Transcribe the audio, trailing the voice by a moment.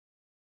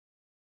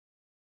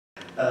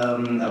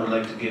I would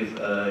like to give,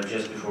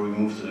 just before we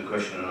move to the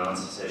question and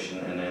answer session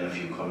and then a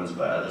few comments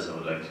by others, I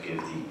would like to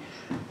give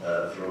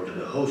the floor to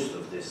the host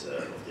of this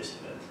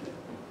event.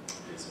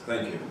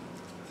 Thank you.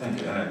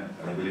 Thank you. And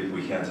I believe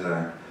we had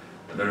a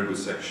very good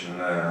section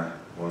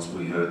once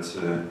we heard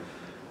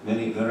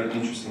many very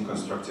interesting,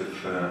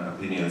 constructive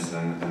opinions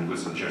and good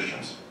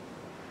suggestions.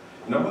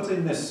 You know what I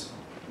miss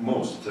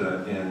most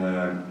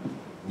in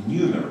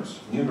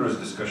numerous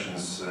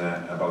discussions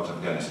about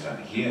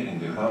Afghanistan here in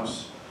the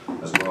House,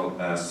 as well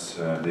as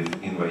the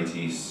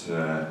invitees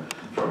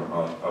from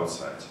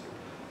outside.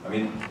 I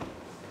mean,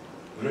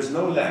 there is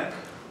no lack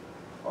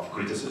of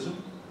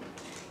criticism,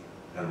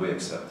 and we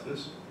accept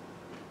this.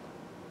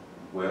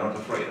 We are not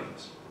afraid of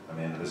this. I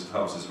mean, this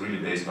House is really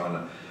based on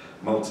a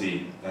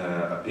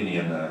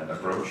multi-opinion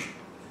approach.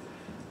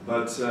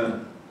 But,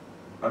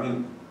 I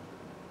mean,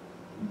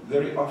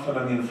 very often,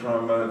 I mean,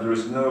 there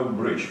is no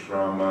bridge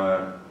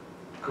from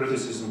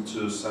criticism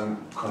to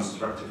some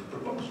constructive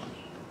proposals.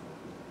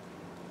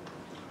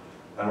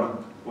 And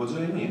what do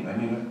I mean? I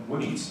mean, we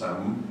need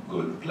some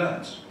good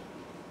plans,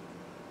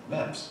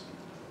 maps.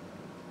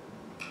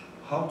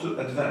 How to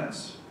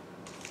advance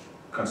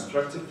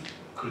constructive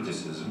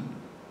criticism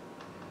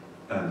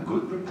and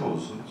good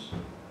proposals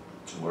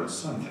towards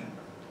something.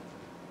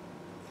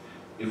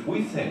 If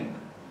we think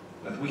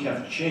that we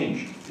have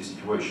changed the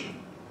situation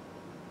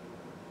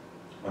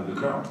on the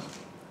ground,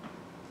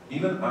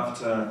 even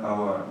after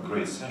our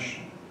great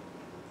session,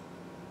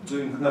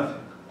 doing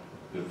nothing,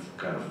 with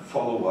kind of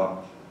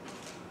follow-up,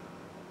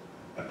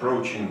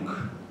 approaching,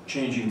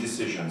 changing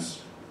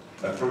decisions,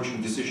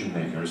 approaching decision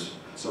makers,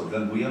 so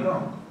then we are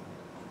wrong.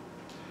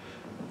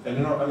 And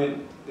you know, I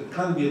mean, it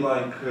can be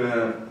like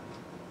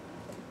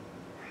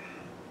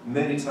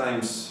many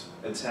times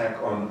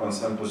attack on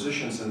some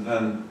positions and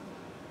then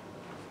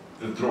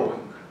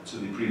withdrawing to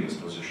the previous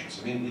positions.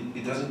 I mean,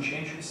 it doesn't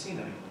change the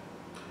scenery.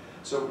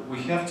 So we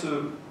have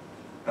to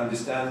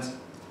understand,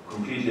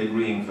 completely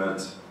agreeing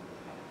that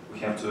we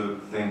have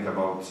to think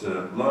about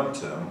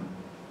long-term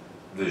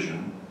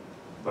vision,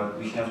 but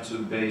we have to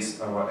base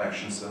our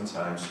actions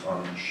sometimes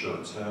on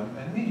short-term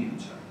and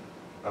medium-term.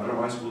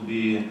 Otherwise, will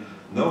be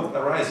no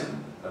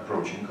horizon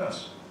approaching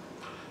us.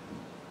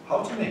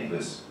 How to make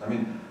this? I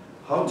mean,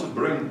 how to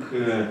bring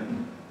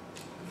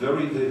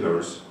very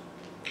diverse,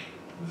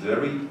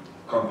 very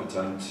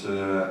competent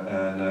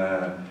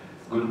and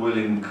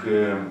good-willing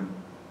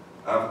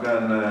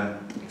Afghan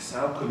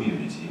exile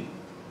community,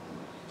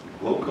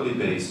 locally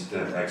based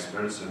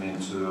experts, I mean,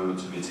 to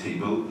the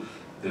table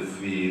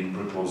with the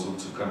proposal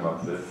to come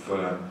up with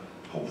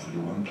hopefully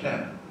one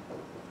plan.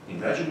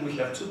 Imagine we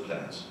have two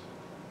plans.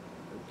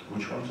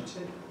 Which one to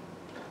take?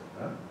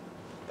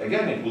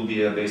 Again, it will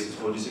be a basis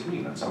for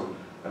disagreement. So,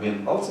 I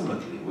mean,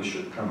 ultimately, we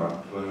should come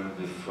up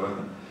with,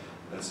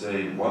 let's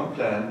say, one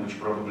plan which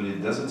probably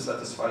doesn't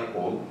satisfy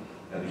all.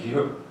 And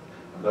here,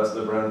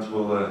 Ambassador Brandt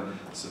will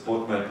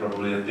support my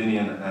probably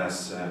opinion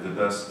as the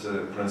best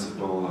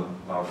principle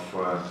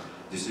of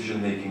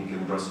decision-making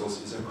in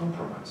Brussels is a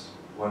compromise.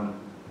 When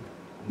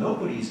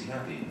nobody is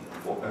happy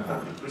for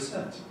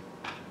 100%,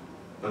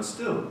 but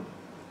still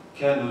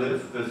can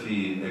live with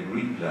the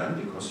agreed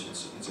plan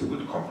because it's a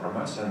good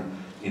compromise, and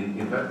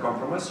in that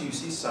compromise you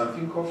see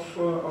something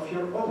of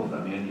your own. I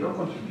mean, your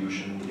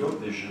contribution, your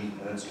vision,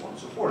 and so on and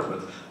so forth.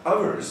 But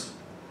others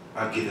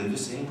are given the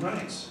same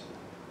rights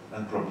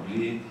and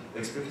probably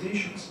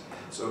expectations.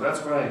 So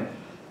that's why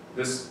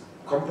this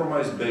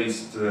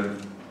compromise-based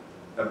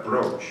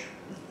approach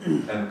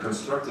and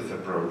constructive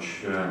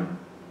approach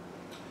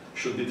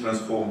should be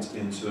transformed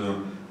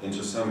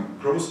into some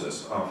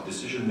process of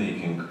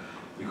decision-making,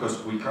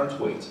 because we can't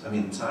wait. I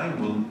mean,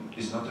 time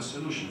is not a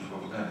solution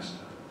for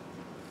Afghanistan.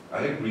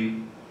 I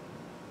agree.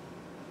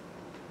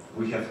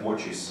 We have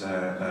watches,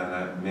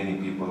 and many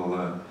people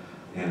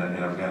in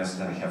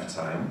Afghanistan have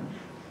time,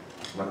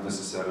 not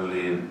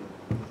necessarily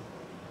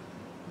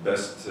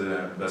best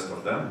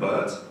of them,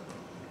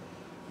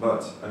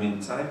 but I mean,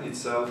 time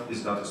itself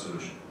is not a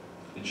solution.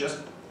 It's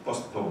just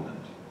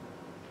postponement.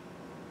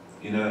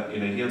 In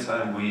a year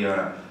time, we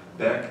are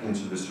back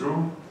into this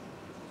room,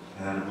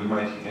 and we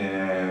might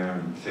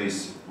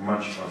face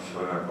much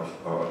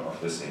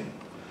of the same.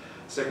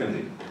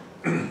 Secondly,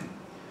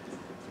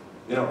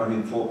 you know, I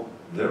mean, for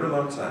a very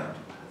long time,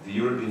 the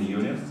European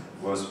Union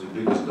was the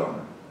biggest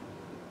donor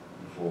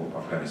for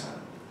Afghanistan,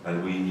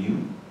 and we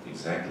knew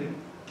exactly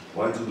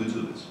why do we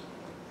do this.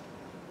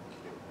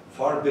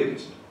 Far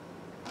biggest,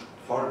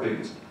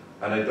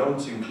 and I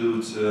don't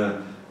include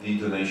the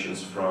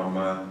donations from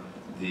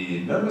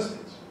the member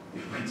states.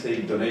 If we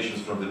take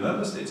donations from the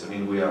member states, I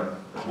mean, we are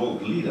a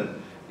world leader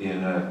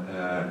in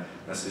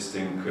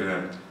assisting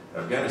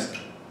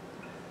Afghanistan.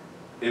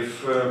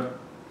 If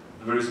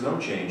there is no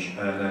change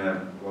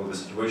and well, the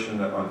situation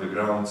on the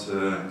ground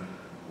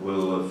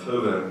will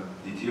further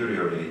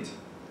deteriorate,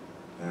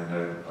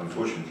 and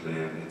unfortunately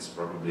it's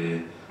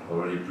probably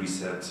already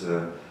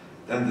preset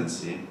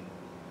tendency,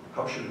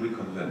 how should we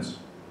convince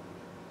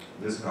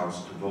this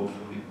House to vote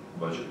for the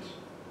budget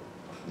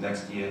of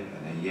next year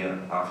and a year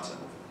after?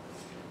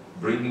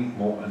 bringing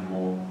more and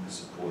more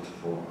support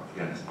for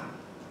Afghanistan.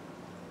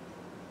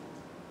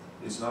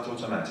 It's not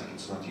automatic,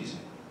 it's not easy.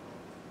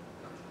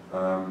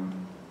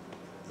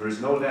 There is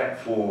no lack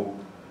for,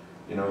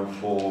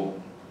 for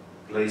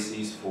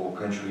places, for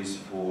countries,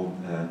 for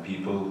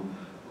people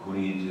who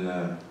need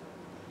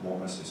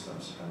more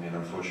assistance. I mean,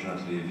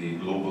 unfortunately, the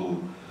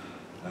global,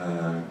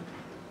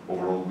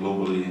 overall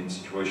globally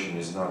situation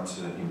is not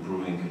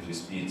improving at the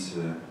speed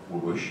we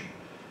wish.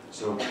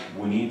 So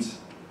we need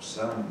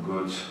some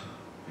good,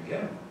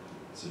 again,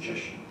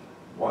 suggestion.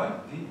 Why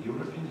the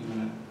European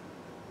Union,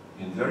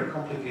 in very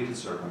complicated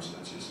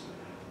circumstances,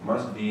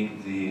 must be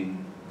the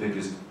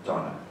biggest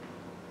donor,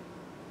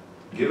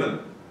 given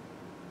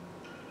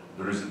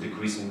there is a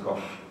decreasing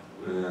of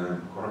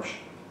corruption.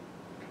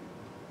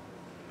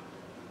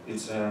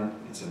 It's a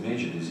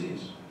major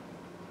disease.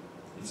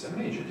 It's a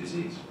major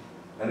disease,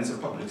 and it's a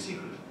public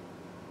secret.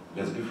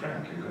 Let's be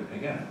frank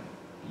again.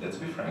 Let's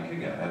be frank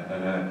again.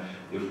 And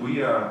if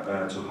we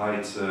are to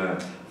hide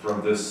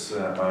from this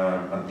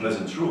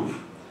unpleasant truth,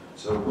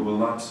 so we will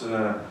not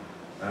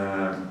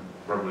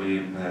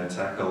probably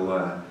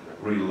tackle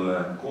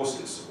real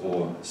causes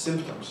or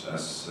symptoms,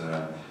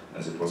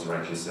 as it was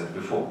rightly said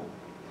before.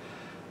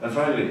 And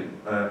finally,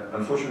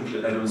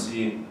 unfortunately, I don't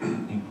see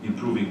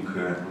improving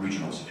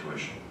regional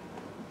situation.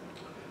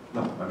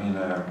 No, I mean,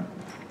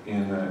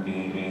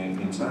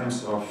 in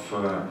times of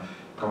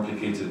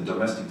complicated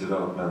domestic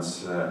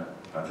developments,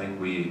 I think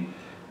we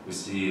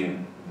see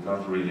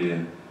not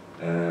really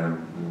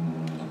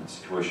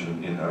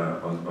situation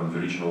on the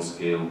regional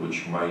scale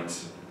which might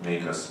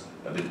make us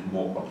a bit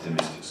more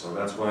optimistic. So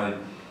that's why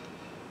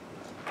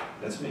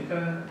let's make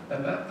a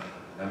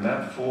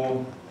map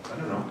for, I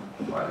don't know,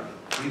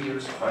 3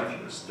 years, 5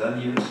 years,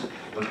 10 years,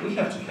 but we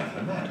have to have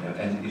a map,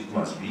 and it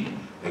must be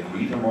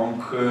agreed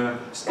among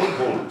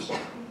stakeholders.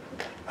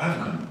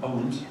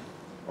 Afghan-owned,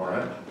 all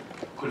right,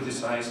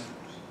 criticized,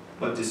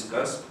 but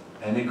discussed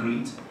and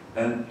agreed,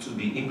 and to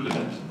be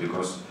implemented,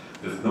 because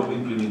with no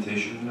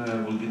implementation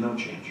will be no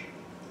change.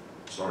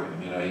 Sorry, I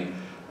mean,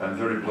 I'm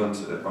very blunt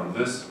on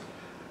this,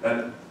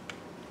 and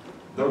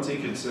don't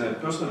take it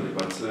personally,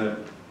 but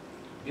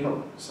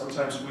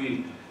sometimes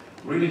we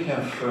really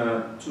have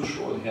too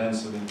short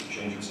hands to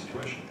change the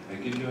situation. I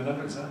give you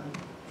another example,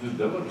 with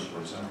Belarus,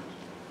 for example.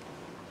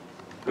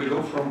 We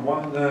go from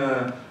one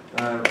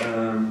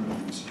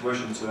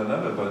situation to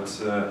another, but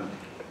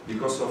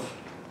because of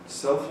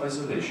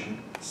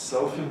self-isolation,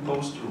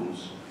 self-imposed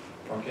rules,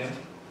 okay,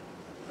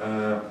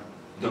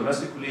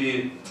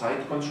 domestically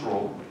tight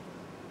control,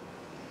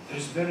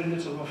 there's very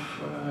little of,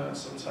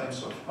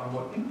 sometimes, of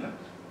our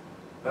impact.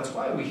 That's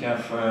why we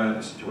have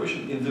a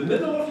situation in the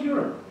middle of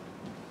Europe,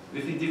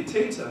 with a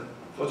dictator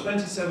for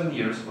 27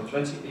 years, or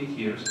 28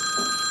 years,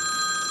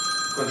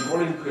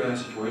 controlling the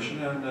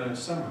situation and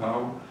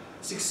somehow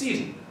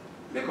succeeding.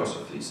 Because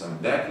of this, some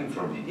backing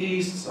from the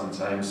East,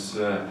 sometimes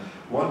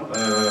one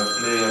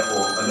player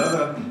or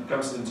another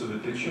comes into the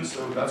picture.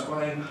 So that's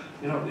why,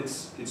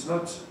 it's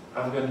not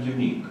Afghan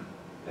unique.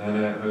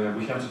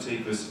 We have to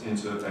take this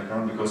into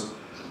account, because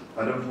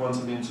I don't want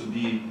him to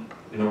be,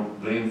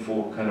 blamed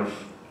for kind of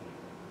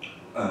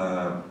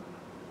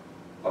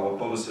our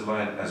policy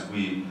line as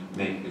we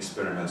make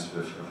experiments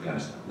with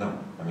Afghanistan. No,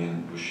 I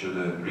mean, we should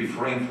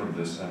refrain from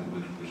this, and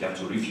we have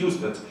to refuse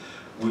that.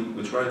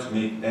 We try to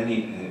make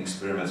any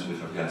experiments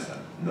with Afghanistan.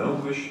 No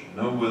wish,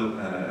 no will,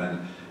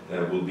 and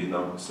there will be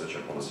no such a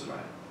policy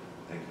line.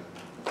 Thank you.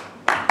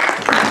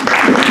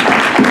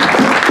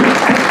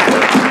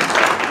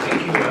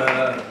 Thank you,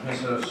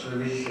 Mr.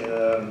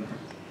 Auštrevičius.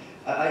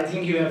 I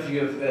think you have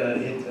hit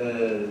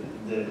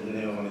the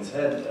nail on its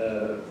head.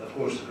 Of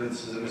course,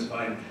 criticism is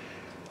fine.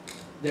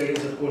 There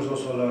is, of course,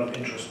 also a lot of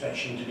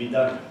introspection to be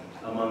done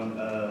among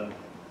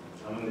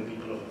the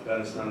people of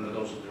Afghanistan, but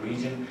also the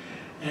region.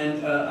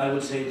 And I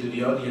would say to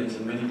the audience,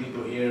 and many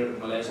people here,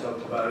 Malays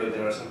talked about it,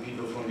 there are some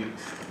people from the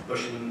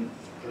Russian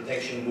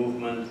protection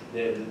movement,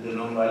 the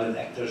non-violent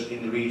actors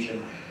in the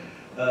region.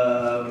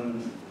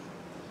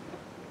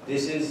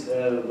 This is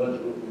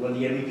what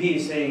the MEP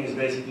is saying is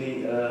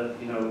basically,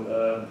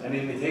 an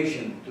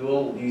invitation to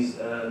all these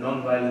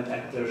non-violent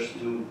actors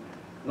to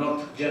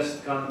not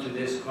just come to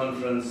this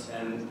conference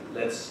and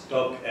let's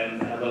talk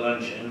and have a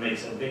lunch and make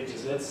some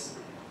pictures. Let's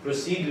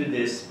proceed with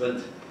this,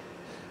 but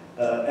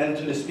and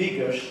to the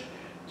speakers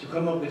to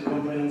come up with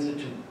comprehensive,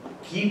 to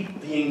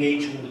keep the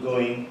engagement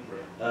going.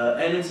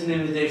 And it's an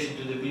invitation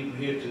to the people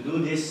here to do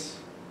this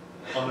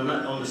on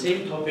the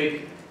same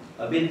topic,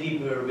 a bit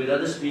deeper, with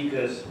other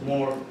speakers,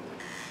 more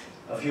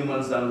a few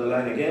months down the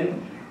line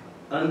again,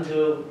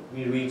 until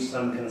we reach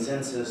some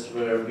consensus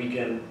where we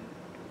can,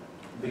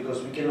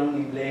 because we can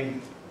only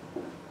blame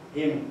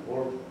him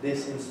or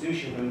this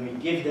institution when we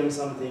give them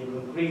something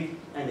concrete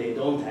and they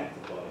don't act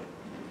upon it.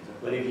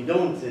 But if you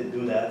don't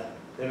do that,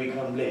 then we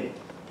can't blame.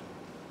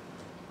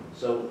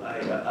 So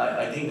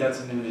I think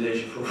that's an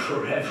invitation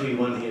for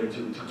everyone here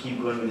to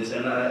keep going with this.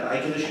 And I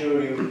can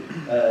assure you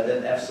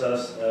that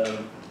EFSAS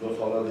will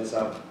follow this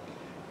up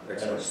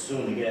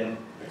soon again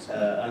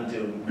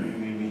until we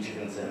reach a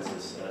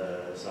consensus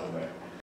somewhere.